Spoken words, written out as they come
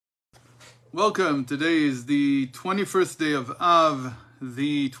Welcome. Today is the 21st day of Av,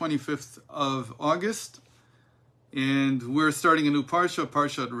 the 25th of August, and we're starting a new Parsha,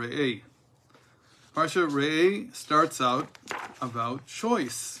 Parshat Re'eh. Parshat Re'eh starts out about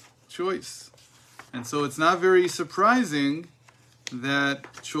choice. And so it's not very surprising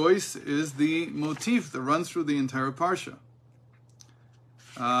that choice is the motif that runs through the entire Parsha.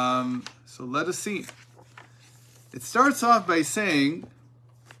 So let us see. It starts off by saying,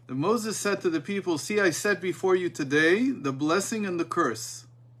 Moses said to the people, "See, I set before you today the blessing and the curse.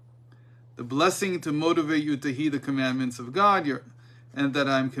 The blessing to motivate you to heed the commandments of God, and that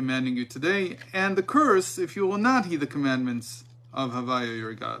I'm commanding you today, and the curse if you will not heed the commandments of Havaya,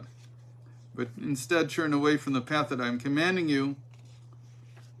 your God, but instead turn away from the path that I'm commanding you."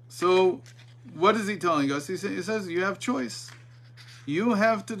 So, what is he telling us? He says, you have choice. You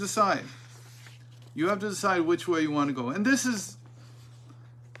have to decide. You have to decide which way you want to go. And this is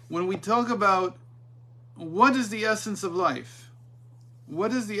when we talk about what is the essence of life.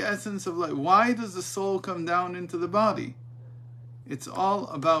 What is the essence of life? Why does the soul come down into the body? It's all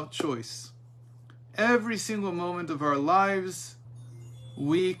about choice. Every single moment of our lives,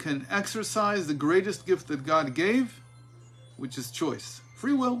 we can exercise the greatest gift that God gave, which is choice.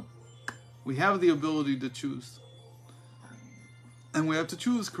 Free will. We have the ability to choose. And we have to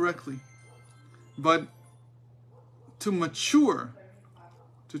choose correctly. But to mature,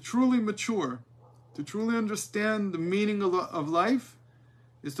 to truly mature, to truly understand the meaning of life,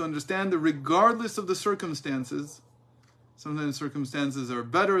 is to understand that regardless of the circumstances, sometimes circumstances are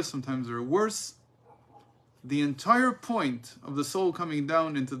better, sometimes they're worse, the entire point of the soul coming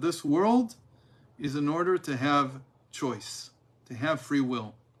down into this world is in order to have choice, to have free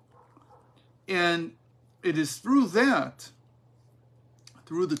will. And it is through that,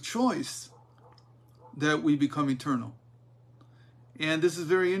 through the choice, that we become eternal. And this is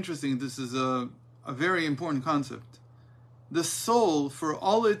very interesting. This is a very important concept. The soul, for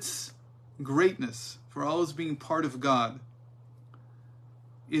all its greatness, for all its being part of God,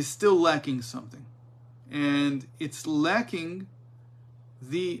 is still lacking something. And it's lacking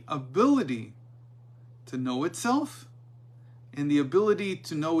the ability to know itself and the ability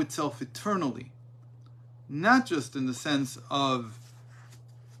to know itself eternally. Not just in the sense of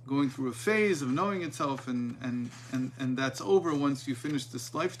going through a phase of knowing itself and that's over once you finish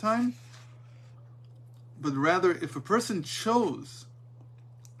this lifetime, but rather if a person chose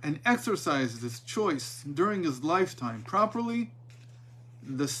and exercised this choice during his lifetime properly,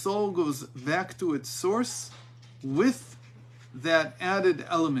 the soul goes back to its source with that added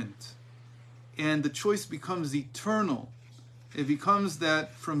element, and the choice becomes eternal. It becomes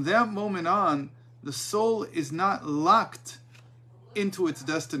that from that moment on, the soul is not locked into its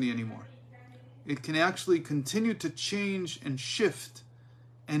destiny anymore. It can actually continue to change and shift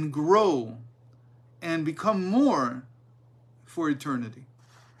and grow and become more for eternity.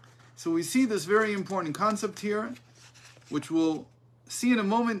 So we see this very important concept here, which we'll see in a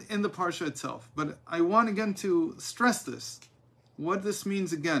moment in the Parsha itself. But I want again to stress this, what this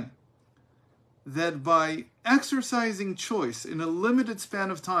means again, that by exercising choice in a limited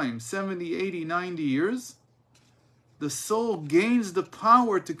span of time, 70, 80, 90 years, the soul gains the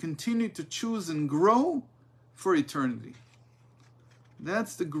power to continue to choose and grow for eternity.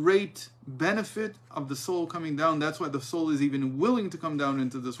 That's the great benefit of the soul coming down. That's why the soul is even willing to come down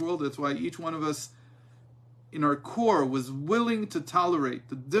into this world. That's why each one of us in our core was willing to tolerate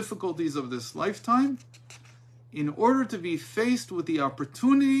the difficulties of this lifetime in order to be faced with the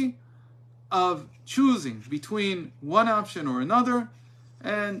opportunity of choosing between one option or another.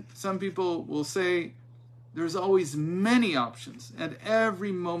 And some people will say, there's always many options at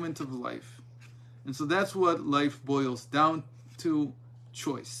every moment of life. And so that's what life boils down to,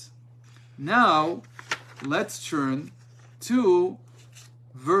 choice. Now, let's turn to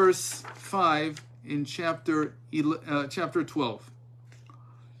verse 5 in chapter 12.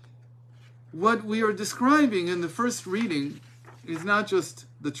 What we are describing in the first reading is not just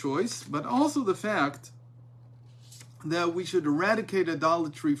the choice, but also the fact that we should eradicate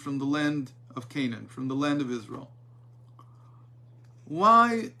idolatry from the land of Canaan, from the land of Israel.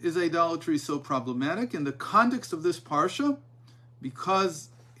 Why is idolatry so problematic? In the context of this parsha, because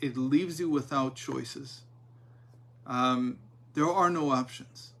it leaves you without choices. There are no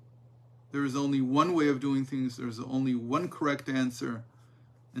options. There is only one way of doing things. There's only one correct answer,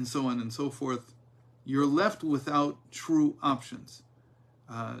 and so on and so forth. You're left without true options.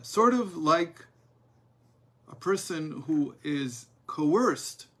 Sort of like a person who is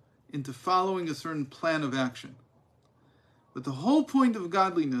coerced into following a certain plan of action. But the whole point of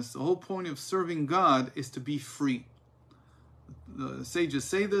godliness, the whole point of serving God is to be free. the sages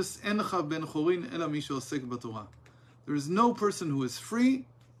say this, Encha ben chorin ela mi she'osek b'Torah. There is no person who is free,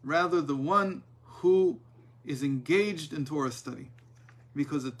 rather the one who is engaged in Torah study.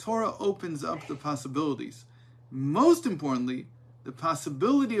 Because the Torah opens up the possibilities. Most importantly, the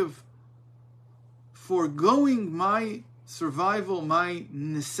possibility of foregoing my survival, my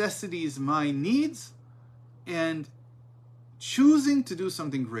necessities, my needs, and choosing to do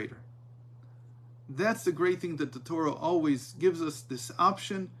something greater. That's the great thing, that the Torah always gives us this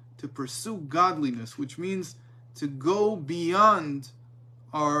option to pursue godliness, which means to go beyond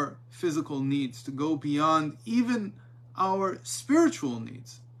our physical needs, to go beyond even our spiritual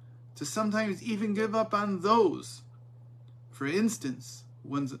needs, to sometimes even give up on those. For instance,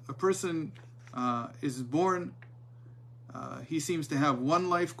 when a person is born, he seems to have one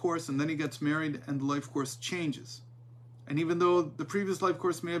life course, and then he gets married and the life course changes. And even though the previous life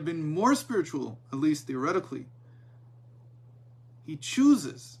course may have been more spiritual, at least theoretically, he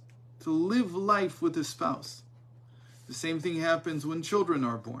chooses to live life with his spouse. The same thing happens when children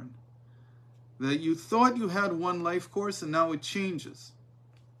are born. That you thought you had one life course and now it changes.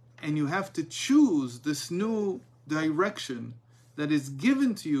 And you have to choose this new direction that is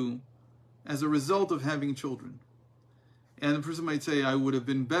given to you as a result of having children. And the person might say, I would have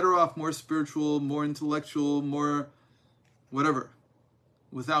been better off, more spiritual, more intellectual, more whatever,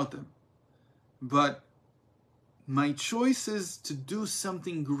 without them. But my choice is to do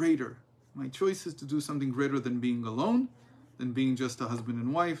something greater. My choice is to do something greater than being alone, than being just a husband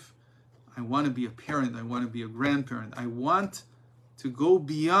and wife. I want to be a parent. I want to be a grandparent. I want to go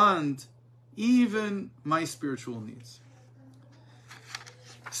beyond even my spiritual needs.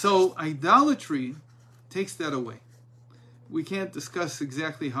 So idolatry takes that away. We can't discuss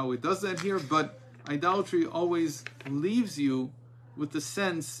exactly how it does that here, but idolatry always leaves you with the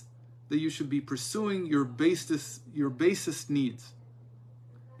sense that you should be pursuing your basest needs.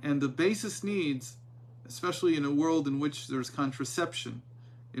 And the basest needs, especially in a world in which there's contraception,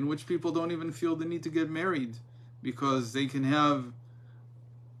 in which people don't even feel the need to get married because they can have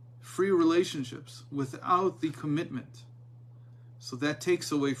free relationships without the commitment. So that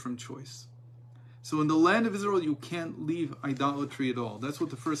takes away from choice. So in the land of Israel, you can't leave idolatry at all. That's what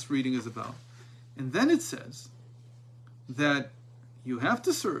the first reading is about. And then it says that you have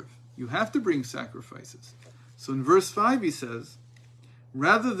to serve. You have to bring sacrifices. So in verse 5 he says,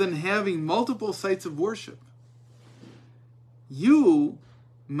 rather than having multiple sites of worship, you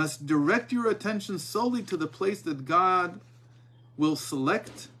must direct your attention solely to the place that God will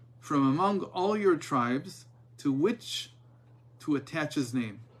select from among all your tribes to which to attach his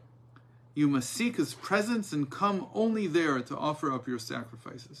name. You must seek his presence and come only there to offer up your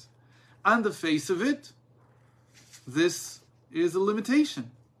sacrifices. On the face of it, this is a limitation.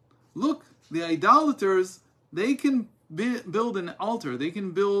 Look, the idolaters, they can build an altar, they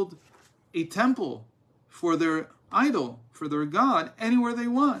can build a temple for their idol, for their God, anywhere they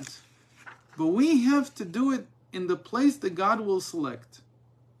want. But we have to do it in the place that God will select,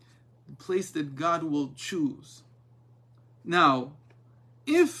 the place that God will choose. Now,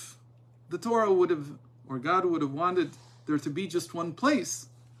 if the Torah would have, or God would have wanted there to be just one place,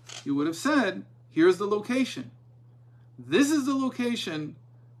 he would have said, here's the location. This is the location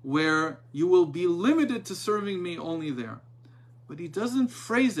where you will be limited to serving me only there. But he doesn't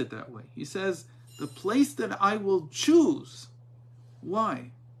phrase it that way. He says, the place that I will choose.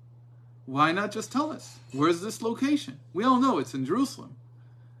 Why? Why not just tell us? Where's this location? We all know it's in Jerusalem.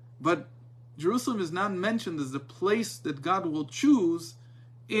 But Jerusalem is not mentioned as the place that God will choose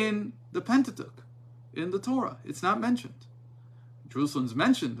in the Pentateuch, in the Torah. It's not mentioned. Jerusalem's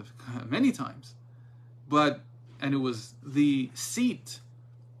mentioned many times. And it was the seat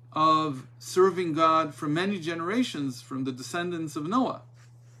of serving God for many generations from the descendants of Noah.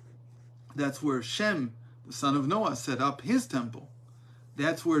 That's where Shem, the son of Noah, set up his temple.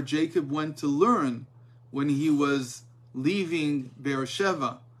 That's where Jacob went to learn when he was leaving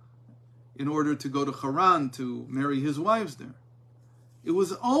Beersheba in order to go to Haran to marry his wives there. It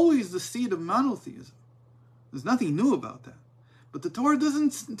was always the seat of monotheism. There's nothing new about that. But the Torah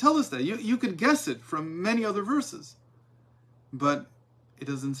doesn't tell us that. You could guess it from many other verses. But it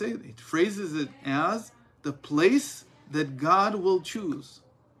doesn't say it. It phrases it as the place that God will choose.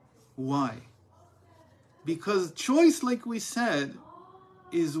 Why? Because choice, like we said,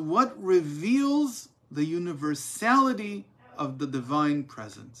 is what reveals the universality of the divine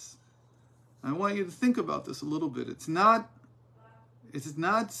presence. I want you to think about this a little bit. It's not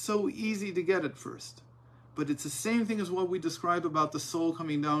so easy to get at first. But it's the same thing as what we describe about the soul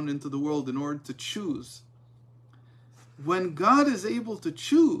coming down into the world in order to choose. When God is able to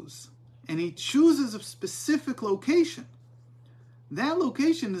choose, and he chooses a specific location, that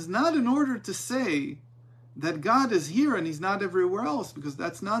location is not in order to say that God is here and he's not everywhere else, because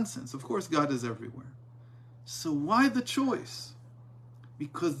that's nonsense. Of course God is everywhere. So why the choice?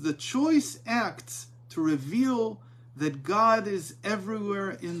 Because the choice acts to reveal that God is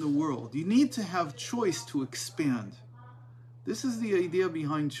everywhere in the world. You need to have choice to expand. This is the idea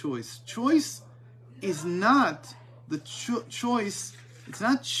behind choice. Choice is not the choice. It's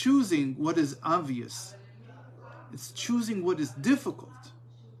not choosing what is obvious. It's choosing what is difficult.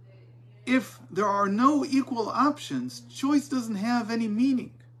 If there are no equal options, choice doesn't have any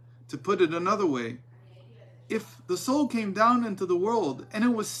meaning. To put it another way, if the soul came down into the world and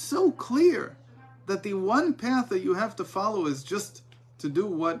it was so clear that the one path that you have to follow is just to do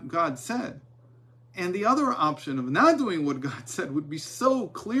what God said, and the other option of not doing what God said would be so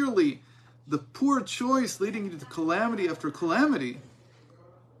clearly the poor choice leading you to calamity after calamity,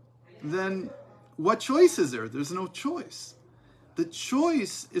 then what choice is there? There's no choice. The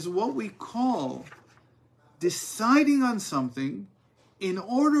choice is what we call deciding on something in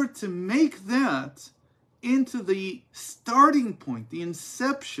order to make that into the starting point, the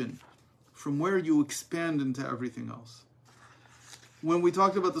inception from where you expand into everything else. When we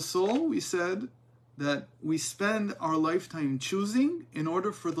talked about the soul, we said that we spend our lifetime choosing in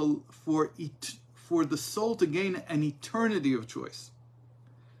order for the soul to gain an eternity of choice.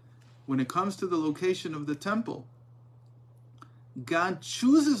 When it comes to the location of the temple, God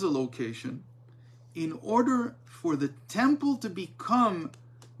chooses a location in order for the temple to become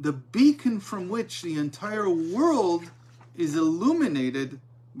the beacon from which the entire world is illuminated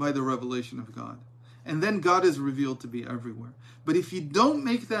by the revelation of God. And then God is revealed to be everywhere. But if you don't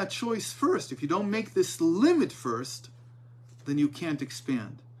make that choice first, if you don't make this limit first, then you can't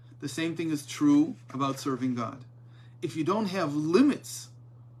expand. The same thing is true about serving God. If you don't have limits,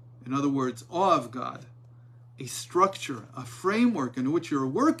 in other words, awe of God, a structure, a framework in which you're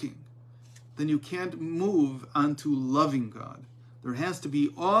working, then you can't move onto loving God. There has to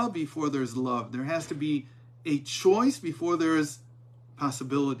be awe before there's love. There has to be a choice before there's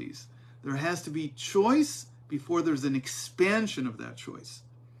possibilities. There has to be choice before there's an expansion of that choice.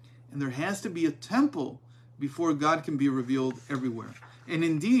 And there has to be a temple before God can be revealed everywhere. And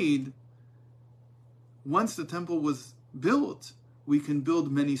indeed, once the temple was built, we can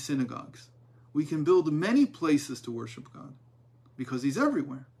build many synagogues. We can build many places to worship God because he's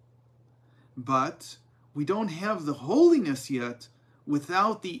everywhere. But we don't have the holiness yet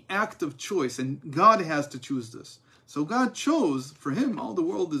without the act of choice, and God has to choose this. So God chose, for him, all the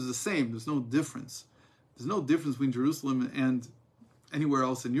world is the same. There's no difference. There's no difference between Jerusalem and anywhere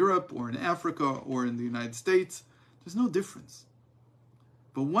else in Europe or in Africa or in the United States. There's no difference.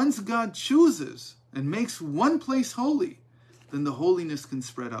 But once God chooses and makes one place holy, then the holiness can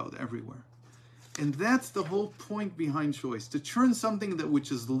spread out everywhere. And that's the whole point behind choice, to turn something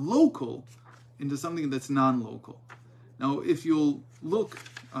which is local into something that's non-local. Now, if you'll look,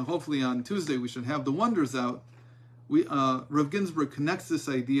 hopefully on Tuesday we should have the wonders out. Rav Ginsburg connects this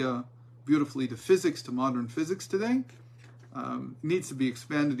idea beautifully to physics, to modern physics today. It needs to be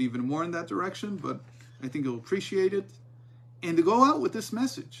expanded even more in that direction, but I think you'll appreciate it. And to go out with this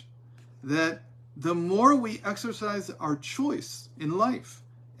message, that the more we exercise our choice in life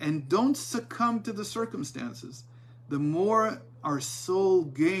and don't succumb to the circumstances, the more our soul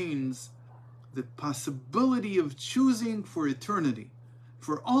gains the possibility of choosing for eternity,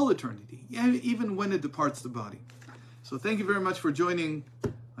 for all eternity, even when it departs the body. So thank you very much for joining.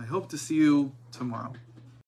 I hope to see you tomorrow.